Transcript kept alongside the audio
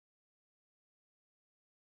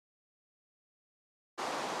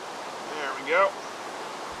go.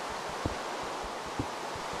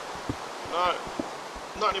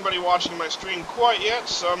 Not anybody watching my stream quite yet,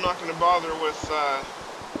 so I'm not going to bother with,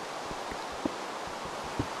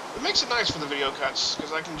 It makes it nice for the video cuts,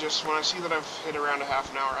 because I can just, when I see that I've hit around a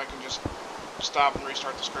half an hour, I can just stop and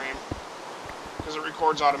restart the stream, because it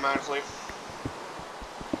records automatically.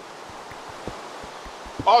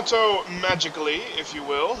 Auto-magically, if you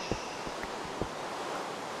will.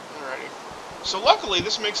 Alrighty. So luckily,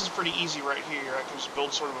 this makes this pretty easy right here. I can just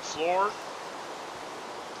build sort of a floor.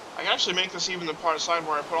 I can actually make this even the part side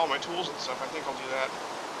where I put all my tools and stuff. I think I'll do that.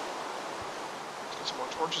 Let's get some more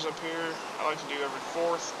torches up here. I like to do every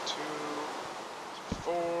 4th, 2,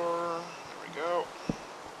 4. There we go.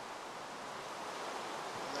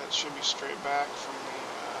 And that should be straight back from the,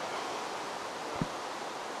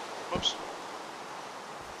 whoops.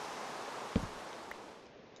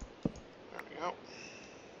 There we go.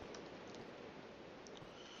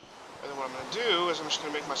 And then what I'm going to do is I'm just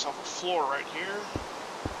going to make myself a floor right here.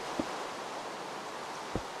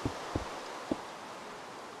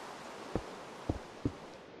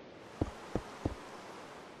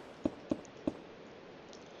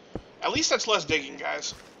 At least that's less digging,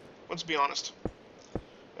 guys. Let's be honest.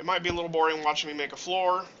 It might be a little boring watching me make a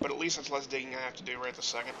floor, but at least that's less digging I have to do right this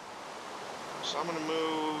second. So I'm going to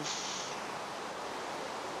move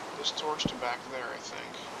this torch to back there, I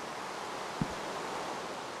think.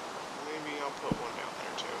 Maybe I'll put one down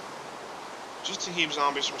there, too. Just to keep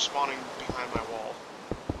zombies from spawning behind my wall.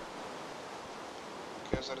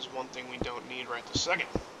 Because that is one thing we don't need right this second.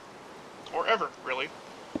 Or ever, really.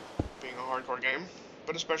 Being a hardcore game.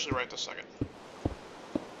 But especially right this second.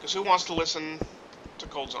 Because who wants to listen to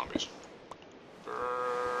cold zombies?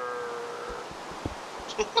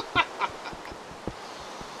 You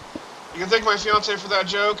can thank my fiance for that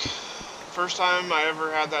joke. First time I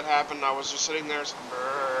ever had that happen, I was just sitting there, so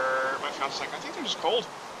my fiance's like, I think they're just cold.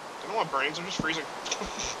 They don't want brains, they're just freezing.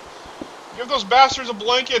 Give those bastards a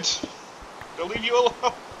blanket. They'll leave you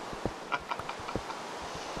alone.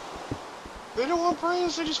 They don't want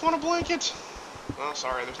brains, they just want a blanket. Oh,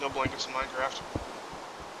 sorry, there's no blankets in Minecraft.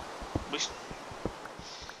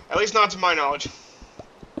 At least not to my knowledge.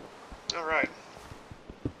 Alright.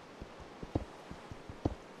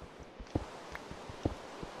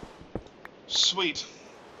 Sweet.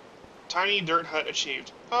 Tiny dirt hut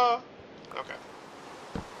achieved. Okay.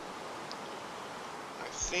 I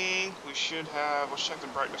think we should have... Let's check the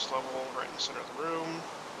brightness level right in the center of the room.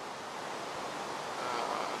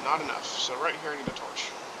 Not enough. So right here I need a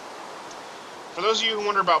torch. For those of you who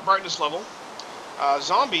wonder about brightness level,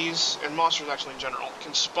 zombies, and monsters actually in general,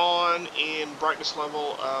 can spawn in brightness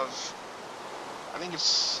level of, I think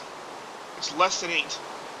it's less than 8.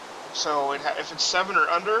 So if it's 7 or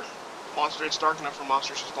under, it's dark enough for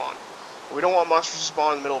monsters to spawn. But we don't want monsters to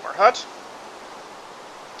spawn in the middle of our hut.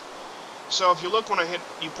 So if you look when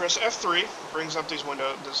you press F3, it brings up this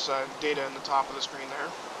data in the top of the screen there.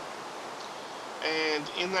 And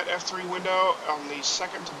in that F3 window, on the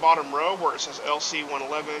second to bottom row, where it says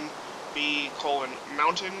LC111,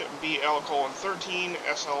 B:mountain, BL:13,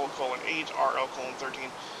 SL:8,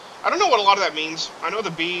 RL:13. I don't know what a lot of that means. I know the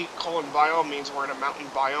B:biome means we're in a mountain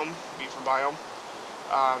biome, B for biome.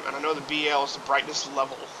 And I know the BL is the brightness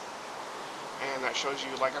level. And that shows you,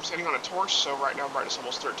 like, I'm sitting on a torch, so right now brightness level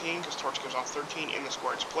is 13, because torch gives off 13 in the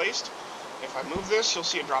square it's placed. If I move this, you'll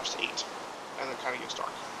see it drops to 8, and then it kind of gets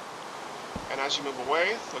dark. And as you move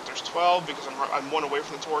away, look, there's 12, because I'm 1 away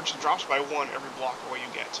from the torch. It drops by 1 every block away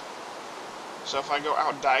you get. So if I go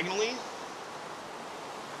out diagonally,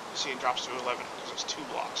 you see it drops to 11, because it's 2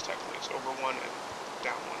 blocks, technically. It's over 1 and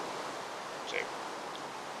down 1. See?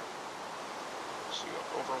 So you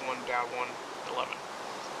go over 1, down 1, 11.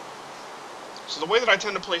 So the way that I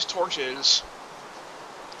tend to place torches,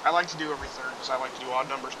 I like to do every third, because I like to do odd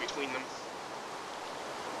numbers between them.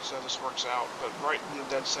 So this works out. But right in the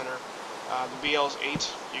dead center, the BL is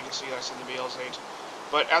 8. You can see I said the BL is 8.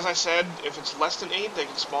 But as I said, if it's less than 8, they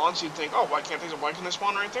can spawn. So you'd think, oh, why can they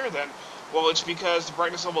spawn right there then? Well, it's because the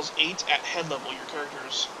brightness level is 8 at head level. Your character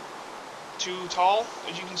is too tall,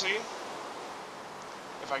 as you can see.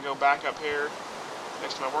 If I go back up here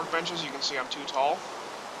next to my workbenches, you can see I'm too tall.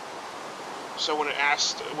 So when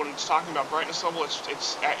it's talking about brightness level, it's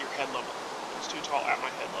at your head level. It's too tall at my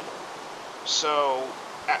head level. So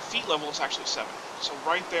at feet level, it's actually 7. So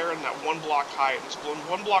right there in that 1 block height, this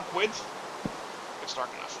 1 block width, it's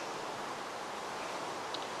dark enough.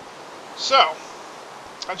 So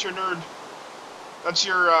that's your nerd. That's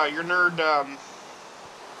your nerd.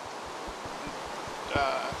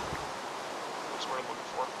 What's the word I'm looking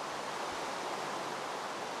for?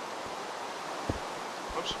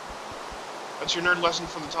 Oops. That's your nerd lesson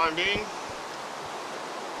for the time being.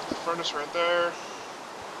 the furnace right there.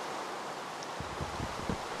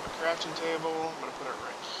 My crafting table. I'm gonna put it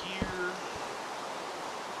right here.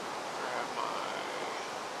 Grab my.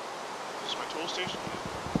 This is my tool station.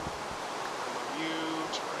 Move you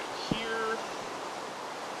to right here.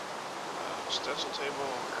 Stencil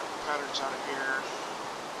table. Grab the patterns out of here.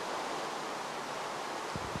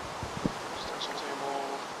 Stencil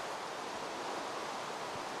table.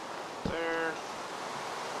 Right there.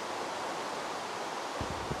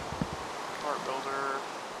 Part builder.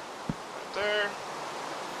 Right there.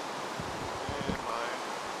 And my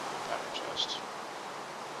pattern chest.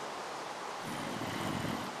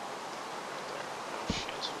 Right there. Oh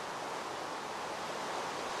shit.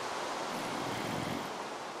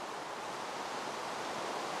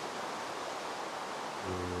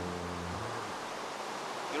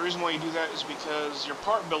 The reason why you do that is because your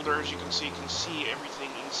part builder, as you can see everything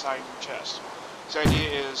inside your chest. So the idea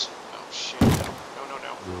is, oh shit, no.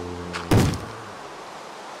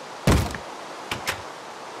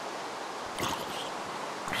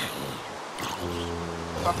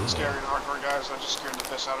 Nothing scary and hardcore, guys. That just scared the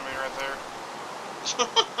piss out of me right there.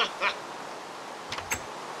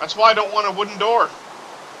 That's why I don't want a wooden door.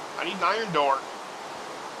 I need an iron door.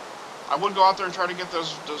 I would go out there and try to get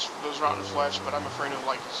those rotten flesh, but I'm afraid of,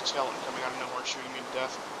 like, a skeleton coming out of nowhere shooting me to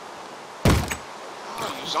death.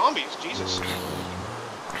 Oh, you zombies, Jesus.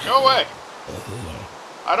 Go away.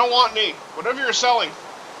 I don't want any. Whatever you're selling.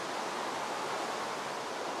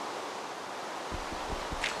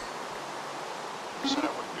 I said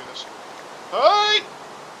I wouldn't do this. Hey!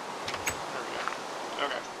 There we go.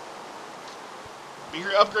 Okay. Be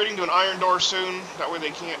upgrading to an iron door soon. That way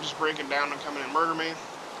they can't just break it down and come in and murder me.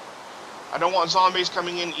 I don't want zombies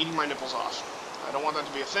coming in eating my nipples off. I don't want that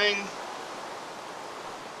to be a thing.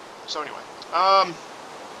 So anyway,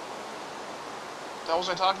 what was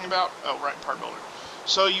I talking about? Oh, right, part builder.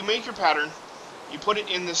 So you make your pattern, you put it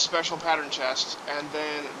in this special pattern chest, and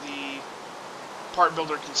then the part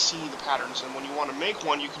builder can see the patterns. And when you want to make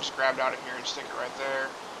one, you can just grab it out of here and stick it right there,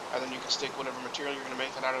 and then you can stick whatever material you're going to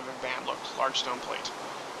make that out of a band. Look, large stone plate.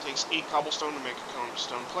 It takes 8 cobblestone to make a cone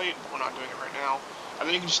stone plate, but we're not doing it right now. And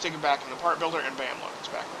then you can just stick it back in the part builder, and bam, look, it's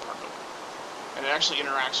back in the part builder. And it actually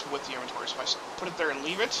interacts with the inventory. So if I put it there and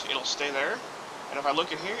leave it, it'll stay there. And if I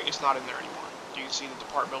look in here, it's not in there anymore. You can see that the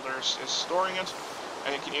part builder is storing it,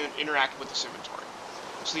 and it can interact with this inventory.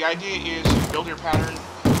 So the idea is you build your pattern.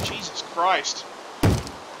 Jesus Christ.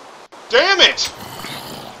 Damn it!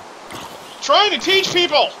 Trying to teach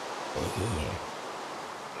people!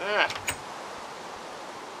 Yeah.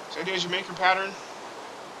 So the idea is you make your pattern,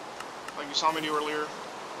 like you saw me do earlier,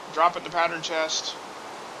 drop it in the pattern chest.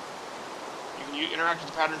 You can interact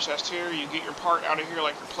with the pattern chest here, you get your part out of here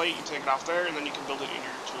like your plate, you take it off there, and then you can build it in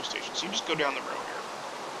your tool station. So you just go down the row here.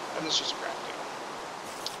 And this is just a craft table.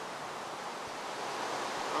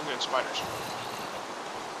 Oh good, spiders.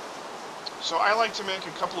 So I like to make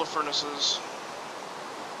a couple of furnaces.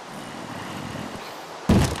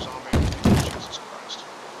 Zombie. Jesus Christ.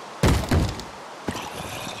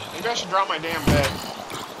 Maybe I should drop my damn bed.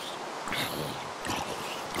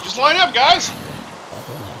 Just line up, guys!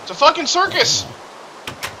 It's a fucking circus!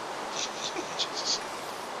 Jesus.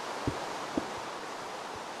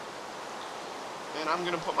 And I'm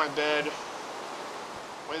gonna put my bed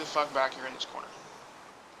way the fuck back here in this corner.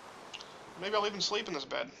 Maybe I'll even sleep in this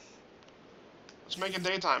bed. Let's make it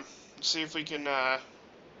daytime. Let's see if we can get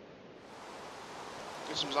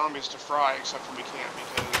some zombies to fry, except for we can't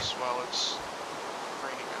because, well, it's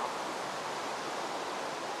raining out.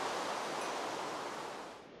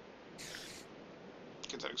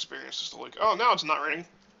 Get that experience just to look. Oh, now it's not raining.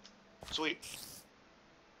 Sweet.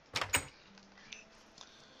 I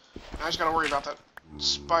just gotta worry about that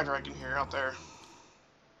spider I can hear out there.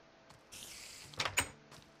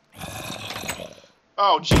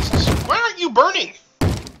 Oh, Jesus. Why aren't you burning?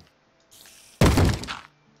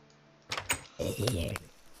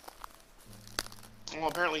 Well,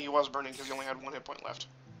 apparently he was burning because he only had 1 hit point left.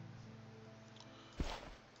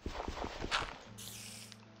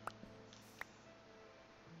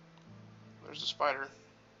 There's the spider.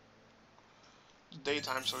 It's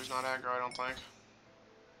daytime, so he's not aggro, I don't think.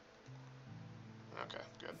 Okay,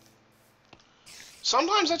 good.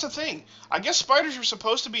 Sometimes that's a thing. I guess spiders are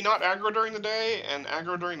supposed to be not aggro during the day and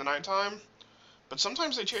aggro during the nighttime, but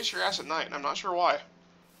sometimes they chase your ass at night, and I'm not sure why.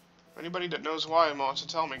 Anybody that knows why and wants to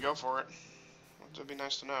tell me, go for it. It'd be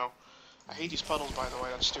nice to know. I hate these puddles, by the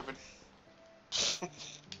way. That's stupid.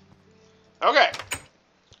 Okay.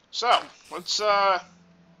 So, let's, you know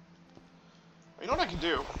what I can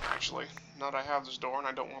do, actually? Now that I have this door, and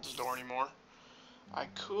I don't want this door anymore. I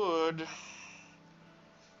could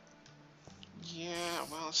Yeah,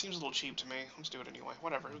 well, it seems a little cheap to me. Let's do it anyway.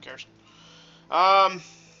 Whatever, who cares?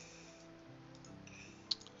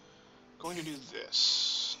 Going to do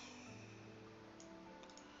this.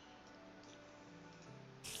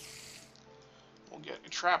 We'll get a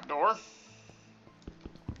trapdoor.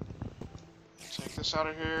 Take this out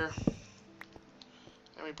of here.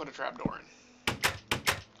 And we put a trapdoor in.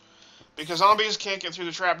 Because zombies can't get through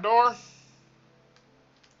the trapdoor.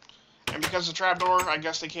 And because the trapdoor, I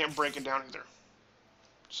guess they can't break it down either.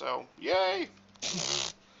 So, yay!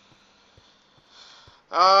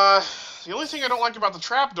 The only thing I don't like about the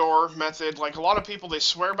trapdoor method, like a lot of people, they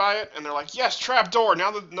swear by it, and they're like, yes, trapdoor,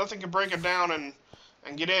 now that nothing can break it down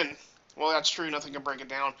and get in. Well, that's true, nothing can break it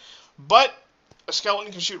down. But a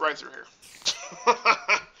skeleton can shoot right through here.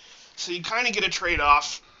 So you kind of get a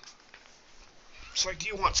trade-off. It's like, do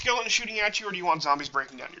you want skeletons shooting at you, or do you want zombies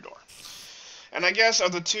breaking down your door? And I guess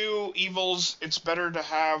of the two evils, it's better to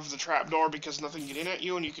have the trapdoor because nothing can get in at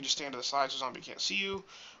you, and you can just stand to the side so zombie can't see you.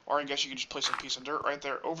 Or I guess you could just place a piece of dirt right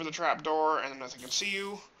there over the trapdoor, and then nothing can see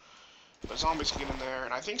you. But zombies can get in there,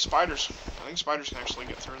 and I think spiders can actually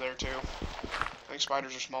get through there too. I think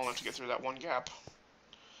spiders are small enough to get through that one gap.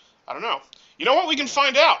 I don't know. You know what? We can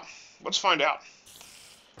find out. Let's find out.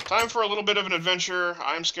 Time for a little bit of an adventure.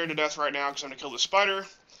 I'm scared to death right now because I'm going to kill this spider.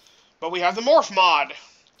 But we have the morph mod.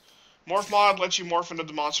 Morph mod lets you morph into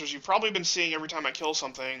the monsters you've probably been seeing every time I kill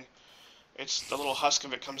something. It's the little husk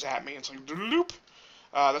of it comes at me. It's like doop.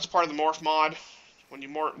 That's part of the morph mod. When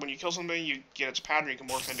you kill something, you get its pattern. You can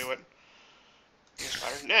morph into it. Yeah,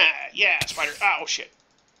 spider. Nah, yeah, spider. Oh shit.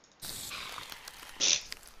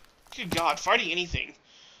 Good God, fighting anything.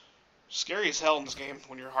 Scary as hell in this game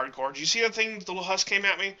when you're hardcore. Did you see that thing? The little husk came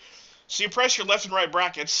at me. So you press your left and right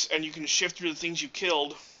brackets, and you can shift through the things you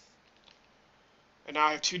killed. And now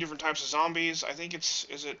I have two different types of zombies. I think it's,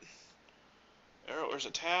 is it arrow or is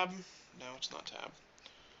it tab? No, it's not tab.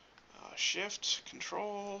 Shift,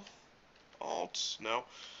 control, alt, no.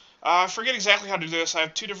 I forget exactly how to do this. I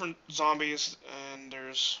have two different zombies, and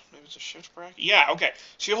there's, maybe it's a shift bracket? Yeah, okay.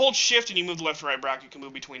 So you hold shift and you move the left and right bracket. You can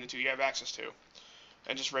move between the two you have access to.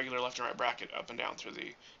 And just regular left and right bracket up and down through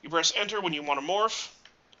the... You press enter when you want to morph.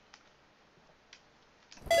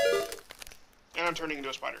 And I'm turning into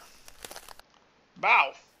a spider.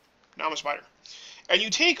 Bow. Now I'm a spider. And you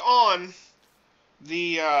take on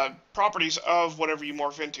the properties of whatever you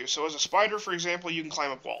morph into. So as a spider, for example, you can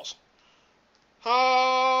climb up walls.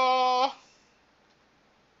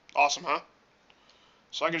 Awesome, huh?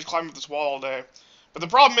 So I can just climb up this wall all day. But the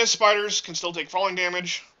problem is spiders can still take falling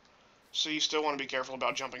damage, so you still want to be careful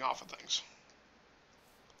about jumping off of things.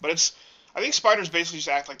 But I think spiders basically just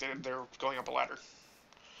act like they're going up a ladder.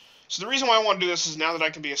 So the reason why I want to do this is now that I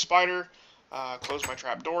can be a spider, close my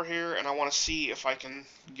trap door here, and I want to see if I can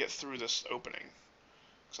get through this opening.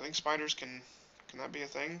 Because I think spiders can that be a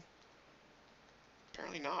thing?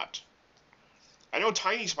 Apparently not. I know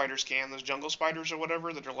tiny spiders can, those jungle spiders or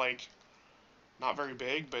whatever, that are like, not very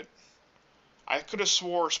big, but I could have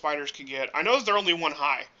swore spiders could get, I know that they're only one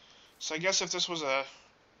high, so I guess if this was a,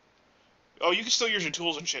 oh, you can still use your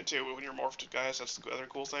tools and shit too when you're morphed, guys, that's the other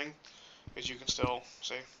cool thing, is you can still,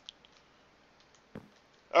 see.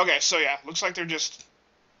 Okay, so yeah, looks like they're just,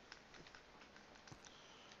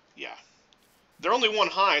 yeah. They're only one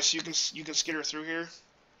high, so you can skitter through here.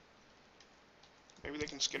 Maybe they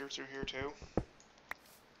can skitter through here too.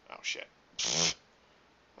 Oh shit. That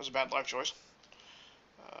was a bad life choice.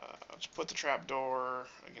 Let's put the trapdoor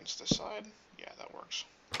against this side. Yeah, that works.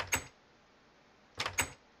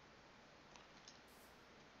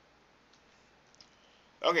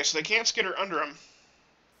 Okay, so they can't skitter under them.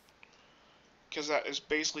 Because that is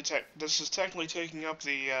basically, this is technically taking up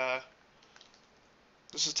the,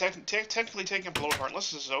 this is technically taking up the lower part.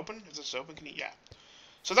 Unless this is open. If this is open, can he? Yeah.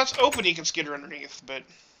 So that's open, he can skitter underneath, but...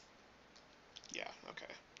 Yeah,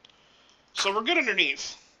 okay. So we're good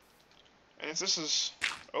underneath. And if this is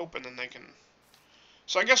open, then they can...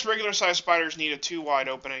 So I guess regular-sized spiders need a 2-wide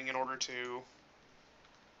opening in order to...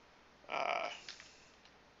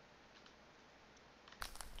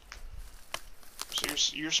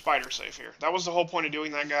 So you're spider safe here. That was the whole point of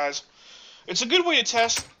doing that, guys. It's a good way to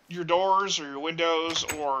test your doors or your windows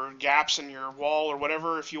or gaps in your wall or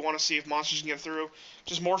whatever if you want to see if monsters can get through.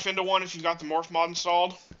 Just morph into one if you've got the morph mod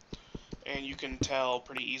installed. And you can tell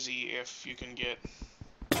pretty easy if you can get...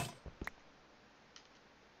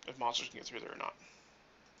 if monsters can get through there or not.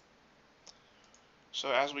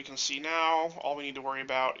 So as we can see now, all we need to worry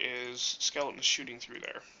about is skeletons shooting through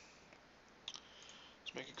there.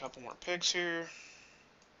 Let's make a couple more pigs here.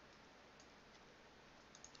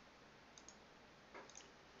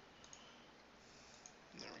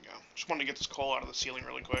 There we go. Just wanted to get this coal out of the ceiling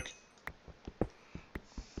really quick.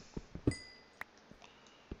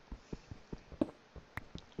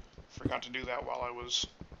 forgot to do that while I was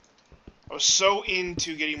so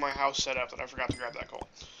into getting my house set up that I forgot to grab that coal.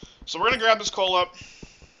 So we're going to grab this coal up.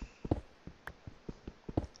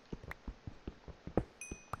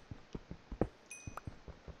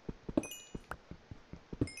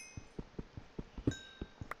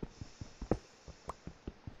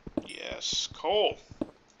 Yes, coal.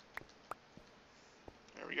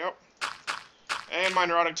 There we go. And my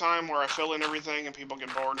neurotic time where I fill in everything and people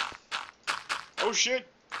get bored. Oh shit,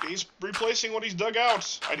 he's replacing what he's dug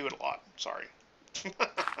out. I do it a lot, sorry.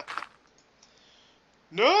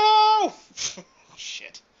 No!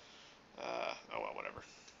 Shit. Oh well, whatever.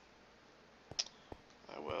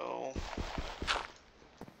 I will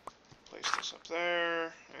place this up there,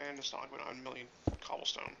 and it's not going to have a million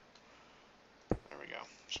cobblestone. There we go.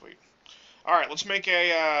 Sweet. Alright, let's make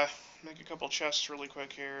a couple chests really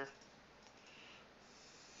quick here.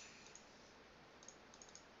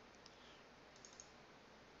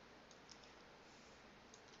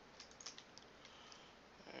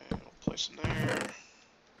 And we'll place them there.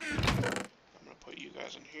 I'm going to put you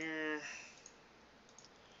guys in here.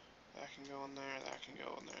 That can go in there, that can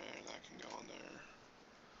go in there, that can go in there.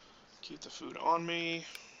 Keep the food on me.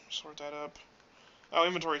 Sort that up. Oh,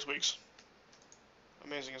 inventory tweaks.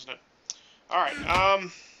 Amazing, isn't it? Alright, I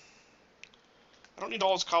don't need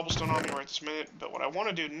all this cobblestone on me right this minute, but what I want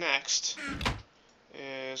to do next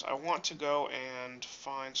is I want to go and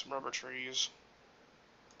find some rubber trees.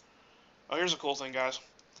 Oh, here's a cool thing, guys.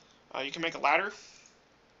 You can make a ladder,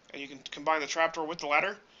 and you can combine the trapdoor with the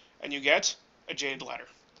ladder, and you get a jaded ladder.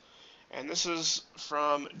 And this is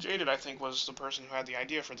from Jaded, I think, was the person who had the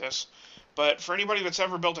idea for this. But for anybody that's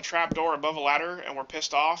ever built a trapdoor above a ladder and were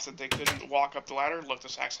pissed off that they couldn't walk up the ladder, look,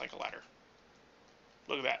 this acts like a ladder.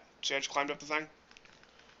 Look at that. See, I just climbed up the thing?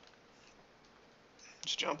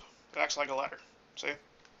 Just jump. It acts like a ladder. See?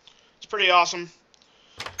 It's pretty awesome.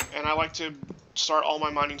 And I like to start all my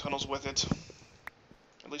mining tunnels with it.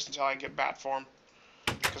 At least until I get bat form.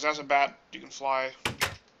 Because as a bat, you can fly.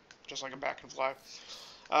 Just like a bat can fly.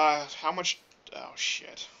 How much... Oh,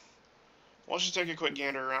 shit. Well, let's just take a quick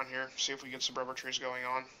gander around here. See if we get some rubber trees going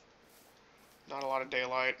on. Not a lot of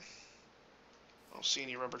daylight. I don't see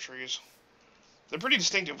any rubber trees. They're pretty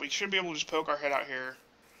distinctive. We should be able to just poke our head out here.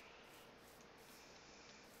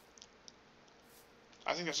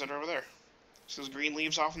 I think that's it over there. See those green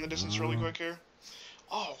leaves off in the distance really quick here?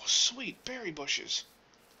 Oh, sweet. Berry bushes.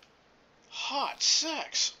 Hot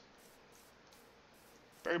sex.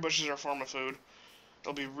 Berry bushes are a form of food.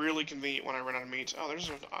 They'll be really convenient when I run out of meat. Oh, there's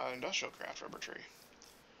an industrial craft rubber tree.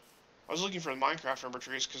 I was looking for the Minecraft rubber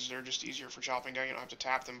trees because they're just easier for chopping down. You don't have to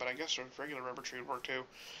tap them, but I guess a regular rubber tree would work too.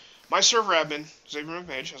 My server admin,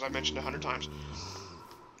 ShunrinGaming, as I mentioned 100 times.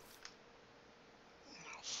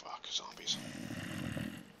 Oh, fuck, zombies.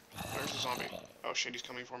 There's the zombie. Oh shit, he's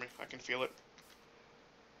coming for me. I can feel it.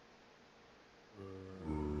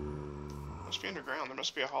 Must be underground. There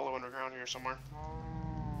must be a hollow underground here somewhere.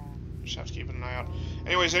 Just have to keep an eye out.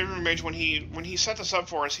 Anyways, ShunrinGaming, when he set this up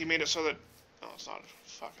for us, he made it so that... Oh, it's not...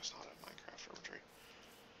 Fuck, it's not a Minecraft rubber tree.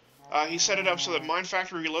 He set it up so that Mine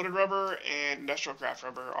Factory Reloaded rubber and Industrial Craft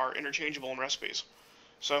rubber are interchangeable in recipes.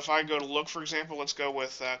 So if I go to look, for example, let's go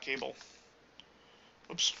with cable.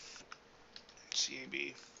 Oops.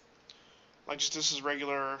 CAB. Like just this is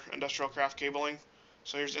regular Industrial Craft cabling.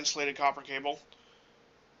 So here's insulated copper cable.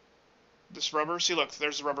 This rubber, see look,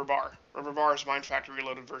 there's the rubber bar. Rubber bar is Mine Factory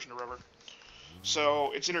Reloaded version of rubber.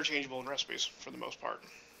 So it's interchangeable in recipes for the most part.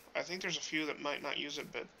 I think there's a few that might not use it,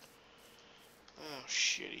 but oh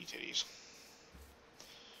shitty titties.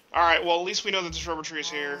 Alright, well at least we know that this rubber tree is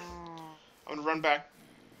here. I'm gonna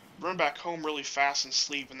run back home really fast and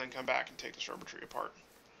sleep and then come back and take this rubber tree apart.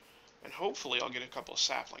 And hopefully I'll get a couple of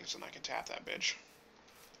saplings and I can tap that bitch.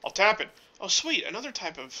 I'll tap it. Oh sweet, another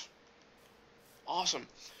type of awesome.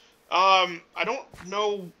 I don't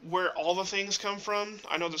know where all the things come from.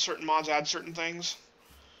 I know that certain mods add certain things.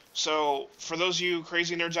 So, for those of you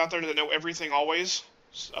crazy nerds out there that know everything always,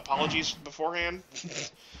 apologies beforehand.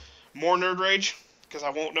 More nerd rage, because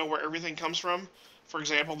I won't know where everything comes from. For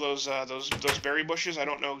example, those berry bushes, I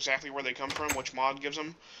don't know exactly where they come from, which mod gives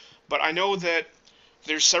them. But I know that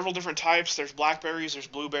there's several different types. There's blackberries, there's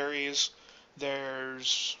blueberries,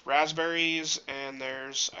 there's raspberries, and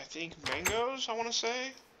there's, I think, mangoes, I want to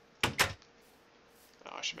say.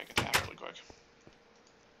 Oh, I should make a tab really quick.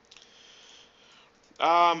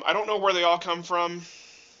 I don't know where they all come from,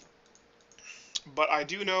 but I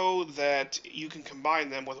do know that you can combine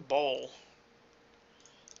them with a bowl,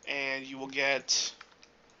 and you will get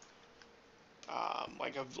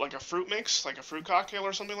like a fruit mix, like a fruit cocktail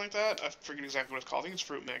or something like that. I forget exactly what it's called. I think it's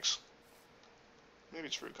fruit mix. Maybe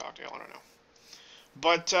it's fruit cocktail. I don't know.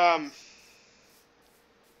 But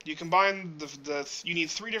You combine you need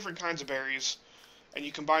 3 different kinds of berries, and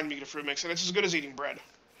you combine them, you get a fruit mix, and it's as good as eating bread.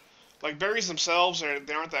 Like, berries themselves,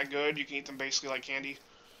 they aren't that good. You can eat them basically like candy,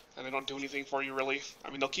 and they don't do anything for you, really. I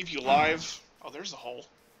mean, they'll keep you alive. Oh, there's the hole.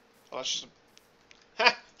 Oh, that's just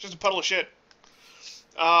just a puddle of shit.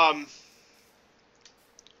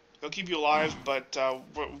 They'll keep you alive, but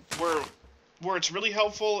where it's really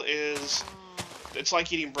helpful is it's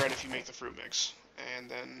like eating bread if you make the fruit mix, and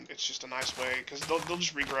then it's just a nice way because they'll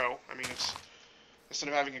just regrow. I mean, it's instead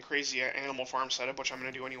of having a crazy animal farm setup, which I'm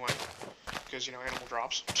gonna do anyway, because you know animal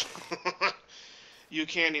drops. You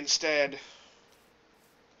can instead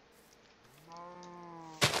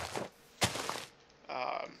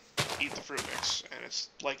eat the fruit mix, and it's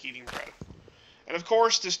like eating bread. And of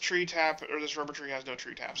course, this rubber tree has no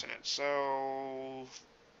tree taps in it, so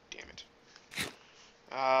damn it.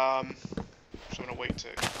 So I'm gonna wait to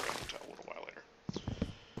get rid of them until a little while later.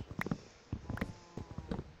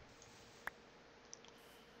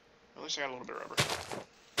 At least I got a little bit of rubber.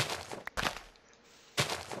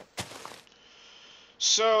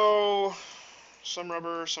 So some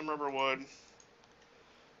rubber wood.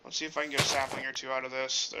 Let's see if I can get a sapling or 2 out of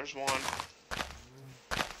this. There's one. Okay.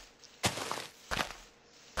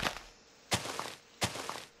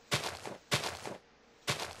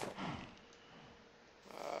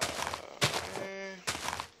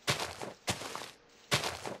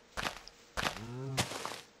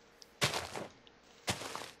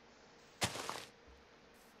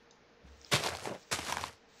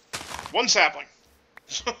 One sapling.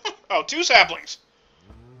 Oh, 2 saplings.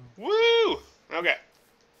 Woo! Okay.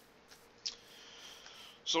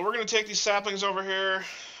 So we're going to take these saplings over here,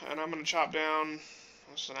 and I'm going to chop down.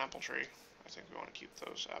 This is an apple tree. I think we want to keep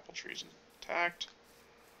those apple trees intact.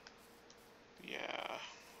 Yeah, I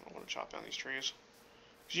don't want to chop down these trees.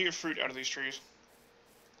 Because you get fruit out of these trees.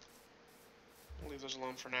 I'll leave those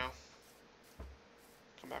alone for now.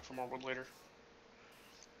 Come back for more wood later.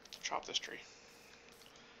 Chop this tree.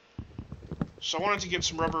 So I wanted to get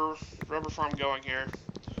some rubber farm going here.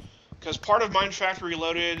 Because part of Mine Factory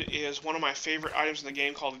Reloaded is one of my favorite items in the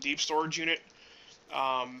game called a deep storage unit.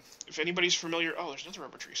 If anybody's familiar... Oh, there's another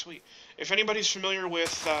rubber tree. Sweet. If anybody's familiar with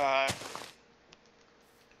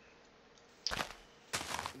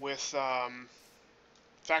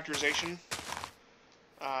factorization,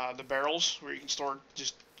 the barrels, where you can store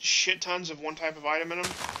just shit tons of one type of item in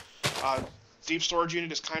them, deep storage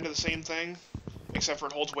unit is kind of the same thing, except for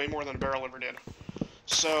it holds way more than a barrel ever did.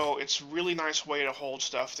 So it's a really nice way to hold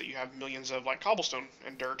stuff that you have millions of, like cobblestone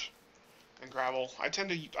and dirt and gravel. I tend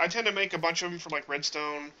to make a bunch of them from like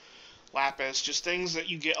redstone, lapis, just things that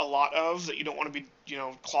you get a lot of that you don't want to be, you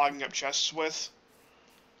know, clogging up chests with.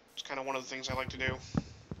 It's kind of one of the things I like to do,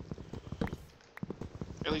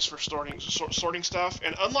 at least for sorting stuff.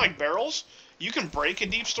 And unlike barrels, you can break a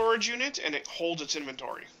deep storage unit and it holds its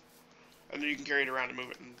inventory, and then you can carry it around and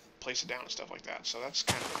move it and place it down and stuff like that. So that's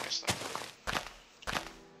kind of a nice thing.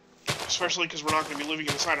 Especially because we're not going to be living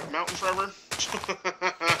in the side of a mountain forever.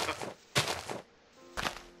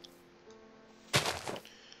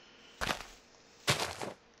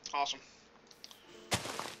 Awesome.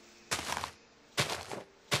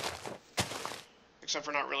 Except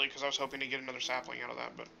for not really, because I was hoping to get another sapling out of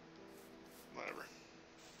that, but whatever.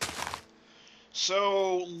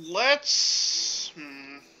 So, let's...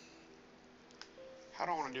 How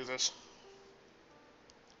do I want to do this?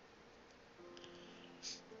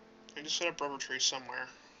 I just set up rubber trees somewhere.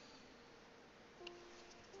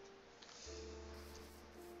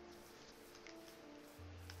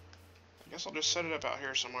 I guess I'll just set it up out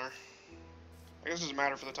here somewhere. I guess it doesn't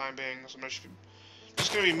matter for the time being, so I'm just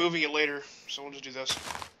going to be moving it later, so we'll just do this.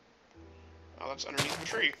 Oh, that's underneath the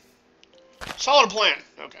tree. Solid plan!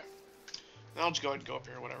 Okay. Now I'll just go ahead and go up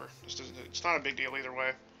here, whatever. It's not a big deal either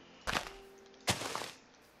way.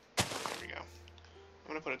 There we go. I'm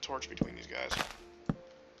going to put a torch between these guys.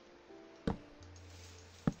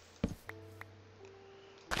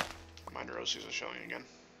 My neuroses are showing again.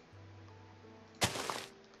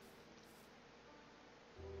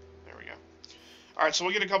 There we go. Alright, so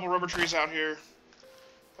we'll get a couple rubber trees out here,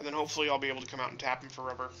 and then hopefully I'll be able to come out and tap them for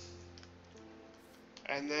rubber.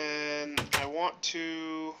 And then I want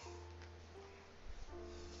to...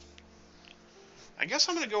 I guess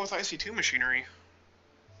I'm going to go with IC2 machinery.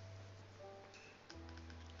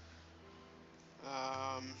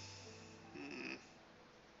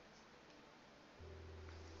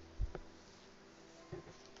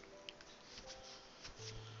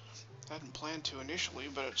 I hadn't planned to initially,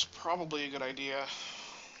 but it's probably a good idea.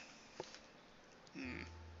 Alright,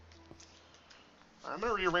 I'm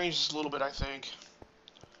going to rearrange this a little bit, I think.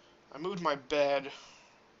 I moved my bed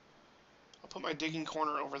up put my digging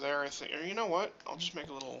corner over there, I think. Or you know what? I'll just make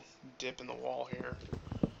a little dip in the wall here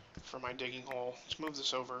for my digging hole. Let's move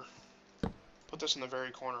this over. Put this in the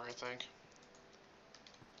very corner, I think.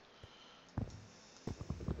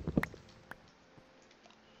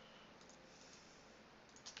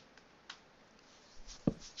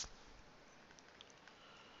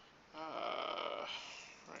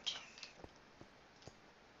 Right.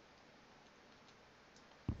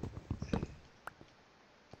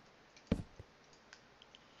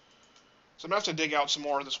 So I'm going to have to dig out some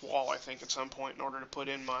more of this wall, I think, at some point in order to put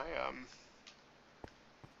in my,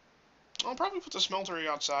 I'll probably put the smeltery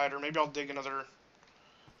outside, or maybe I'll dig another,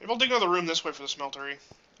 room this way for the smeltery,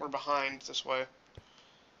 or behind this way.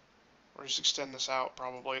 Or just extend this out,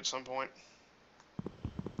 probably, at some point.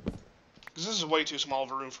 Because this is way too small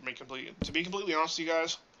of a room for me, to be completely honest with you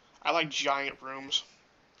guys. I like giant rooms.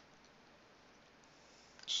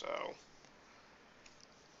 So,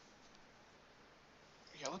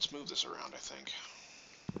 yeah, let's move this around, I think.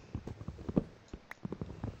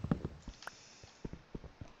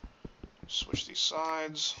 Switch these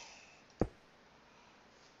sides.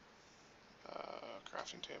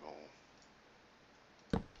 Crafting table.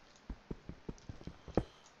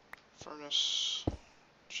 Furnace.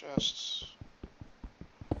 Chests.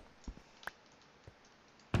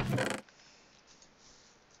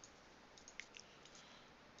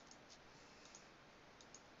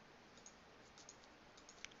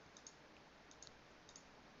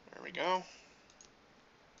 There we go.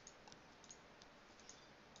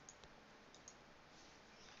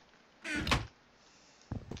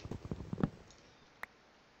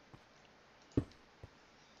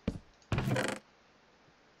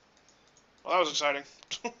 Well, that was exciting.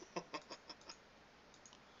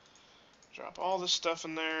 Drop all this stuff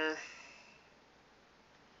in there.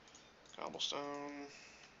 Cobblestone.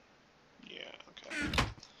 Yeah, okay.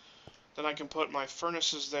 Then I can put my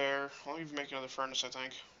furnaces there. I'll even make another furnace, I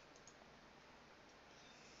think.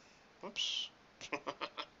 Whoops.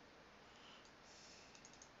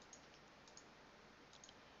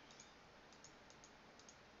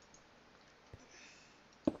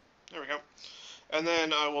 There we go. And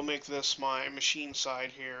then I will make this my machine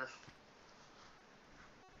side here.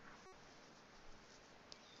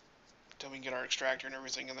 Then we can get our extractor and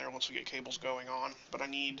everything in there once we get cables going on. But I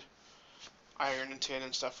need iron and tin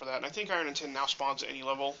and stuff for that. And I think iron and tin now spawns at any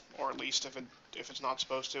level, or at least if it's not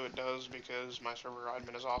supposed to, it does, because my server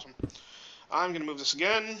admin is awesome. I'm gonna move this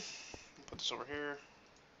again. Put this over here.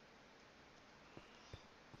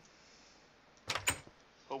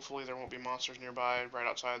 Hopefully there won't be monsters nearby right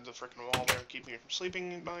outside the frickin' wall there, keeping me from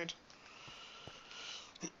sleeping at night.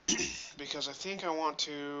 Because I think I want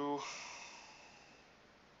to...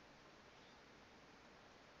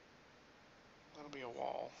 That'll be a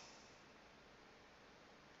wall.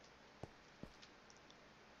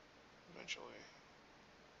 Eventually.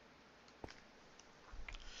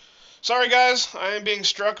 Sorry guys, I am being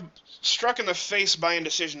struck in the face by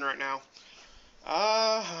indecision right now.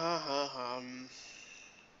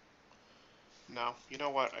 No, you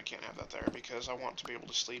know what? I can't have that there because I want to be able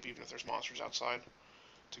to sleep even if there's monsters outside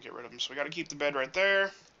to get rid of them. So we got to keep the bed right there.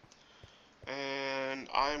 And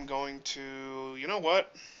I'm going to... You know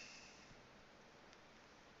what?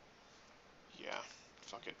 Yeah,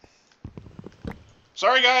 fuck it.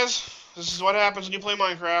 Sorry guys, this is what happens when you play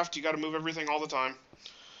Minecraft. You got to move everything all the time.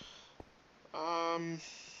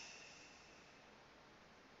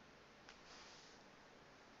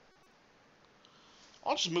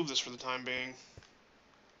 I'll just move this for the time being.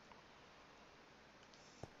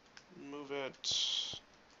 Move it.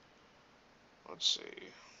 Let's see.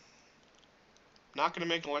 Not going to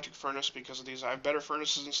make an electric furnace because of these. I have better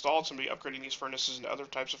furnaces installed, so I'm going to be upgrading these furnaces into other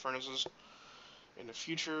types of furnaces in the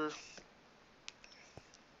future.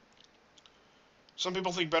 Some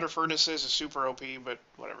people think better furnaces is super OP, but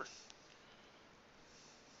whatever.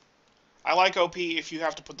 I like OP if you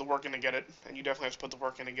have to put the work in to get it, and you definitely have to put the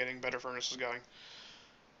work into getting better furnaces going.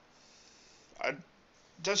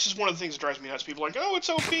 That's just one of the things that drives me nuts. People are like, oh, it's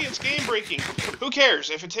OP, it's game breaking. Who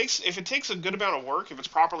cares? If it takes a good amount of work, if it's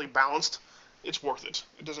properly balanced, it's worth it.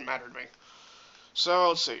 It doesn't matter to me. So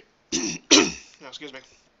let's see. No, excuse me.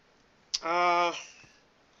 So I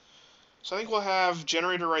think we'll have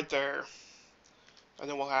generator right there, and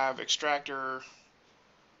then we'll have extractor.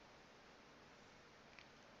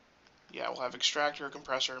 Yeah, we'll have extractor,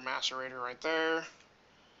 compressor, macerator right there.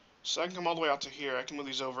 So I can come all the way out to here. I can move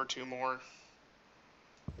these over 2 more.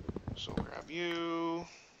 So we'll grab you,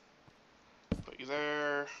 put you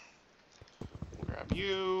there. We'll grab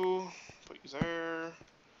you, put you there,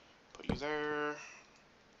 put you there.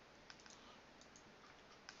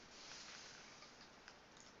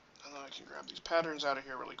 And then I can grab these patterns out of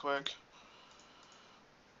here really quick.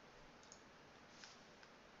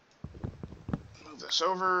 Move this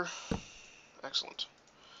over. Excellent.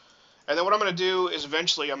 And then what I'm going to do is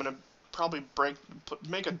eventually I'm going to probably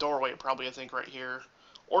make a doorway, probably, I think, right here.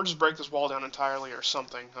 Or just break this wall down entirely or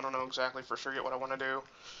something. I don't know exactly for sure yet what I want to do.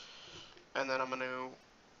 And then I'm going to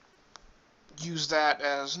use that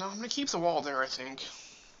as... No, I'm going to keep the wall there, I think.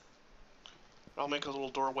 I'll make a little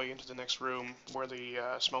doorway into the next room where the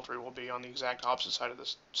smeltery will be on the exact opposite side of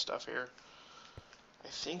this stuff here. I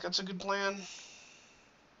think that's a good plan.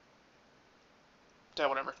 Yeah,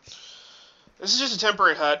 whatever. This is just a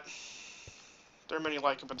temporary hut. There are many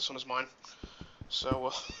like it, but this one is mine.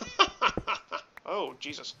 So, oh,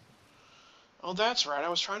 Jesus. Oh, that's right. I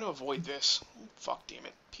was trying to avoid this. Oh, fuck, damn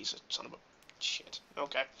it. Piece of son of a shit.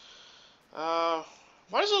 Okay. Why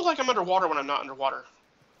does it look like I'm underwater when I'm not underwater?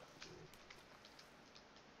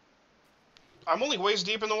 I'm only waist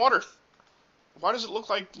deep in the water. Why does it look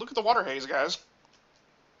like... Look at the water haze, guys.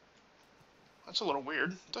 That's a little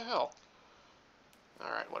weird. What the hell?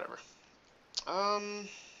 Alright, whatever.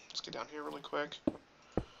 Let's get down here really quick.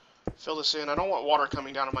 Fill this in. I don't want water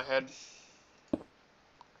coming down on my head.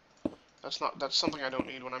 That's something I don't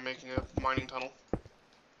need when I'm making a mining tunnel.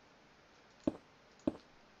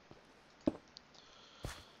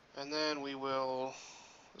 And then we will...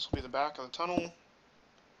 This will be the back of the tunnel.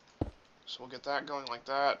 So we'll get that going like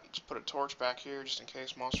that. Let's put a torch back here just in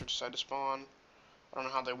case monsters decide to spawn. I don't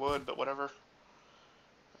know how they would, but whatever.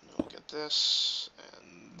 And then we'll get this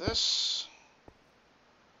and this.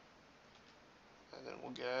 And then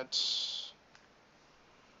we'll get...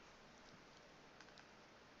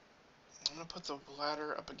 I'm going to put the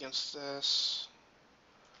ladder up against this.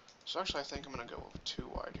 So actually I think I'm going to go too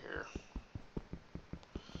wide here.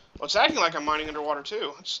 Well, it's acting like I'm mining underwater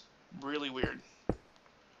too. It's really weird.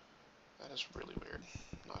 That is really weird.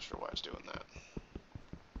 Not sure why it's doing that.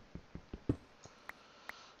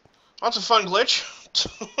 That's a fun glitch.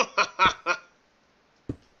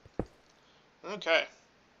 Okay.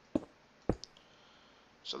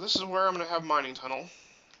 So this is where I'm going to have mining tunnel.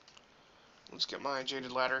 Let's get my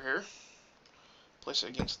jaded ladder here. Place it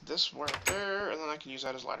against this right there, and then I can use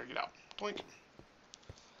that as ladder to get out. Doink.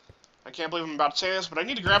 I can't believe I'm about to say this, but I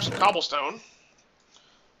need to grab some cobblestone.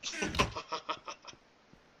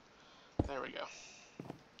 There we go.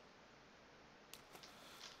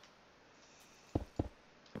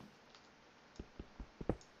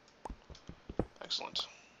 Excellent.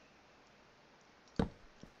 And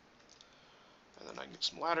then I can get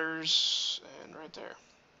some ladders, and right there.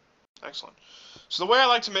 Excellent. So the way I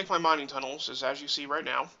like to make my mining tunnels is as you see right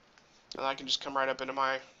now, and I can just come right up into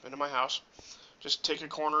my house. Just take a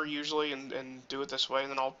corner usually and do it this way, and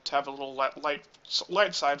then I'll have a little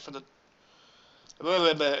light side for the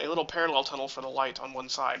a little parallel tunnel for the light on one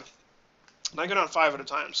side. And I go down 5 at a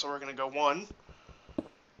time. So we're gonna go 1.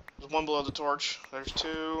 There's 1 below the torch. There's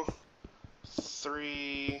 2,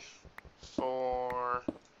 3, 4,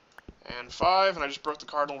 and 5. And I just broke the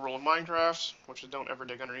cardinal rule of Minecraft, which is don't ever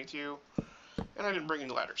dig underneath you. And I didn't bring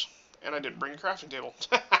any ladders. And I didn't bring a crafting table.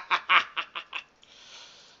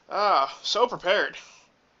 Ah, so prepared.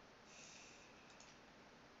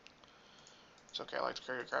 It's okay, I like to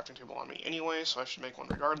carry a crafting table on me anyway, so I should make one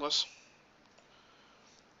regardless.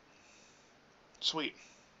 Sweet.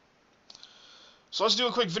 So let's do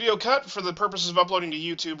a quick video cut for the purposes of uploading to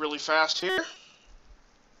YouTube really fast here.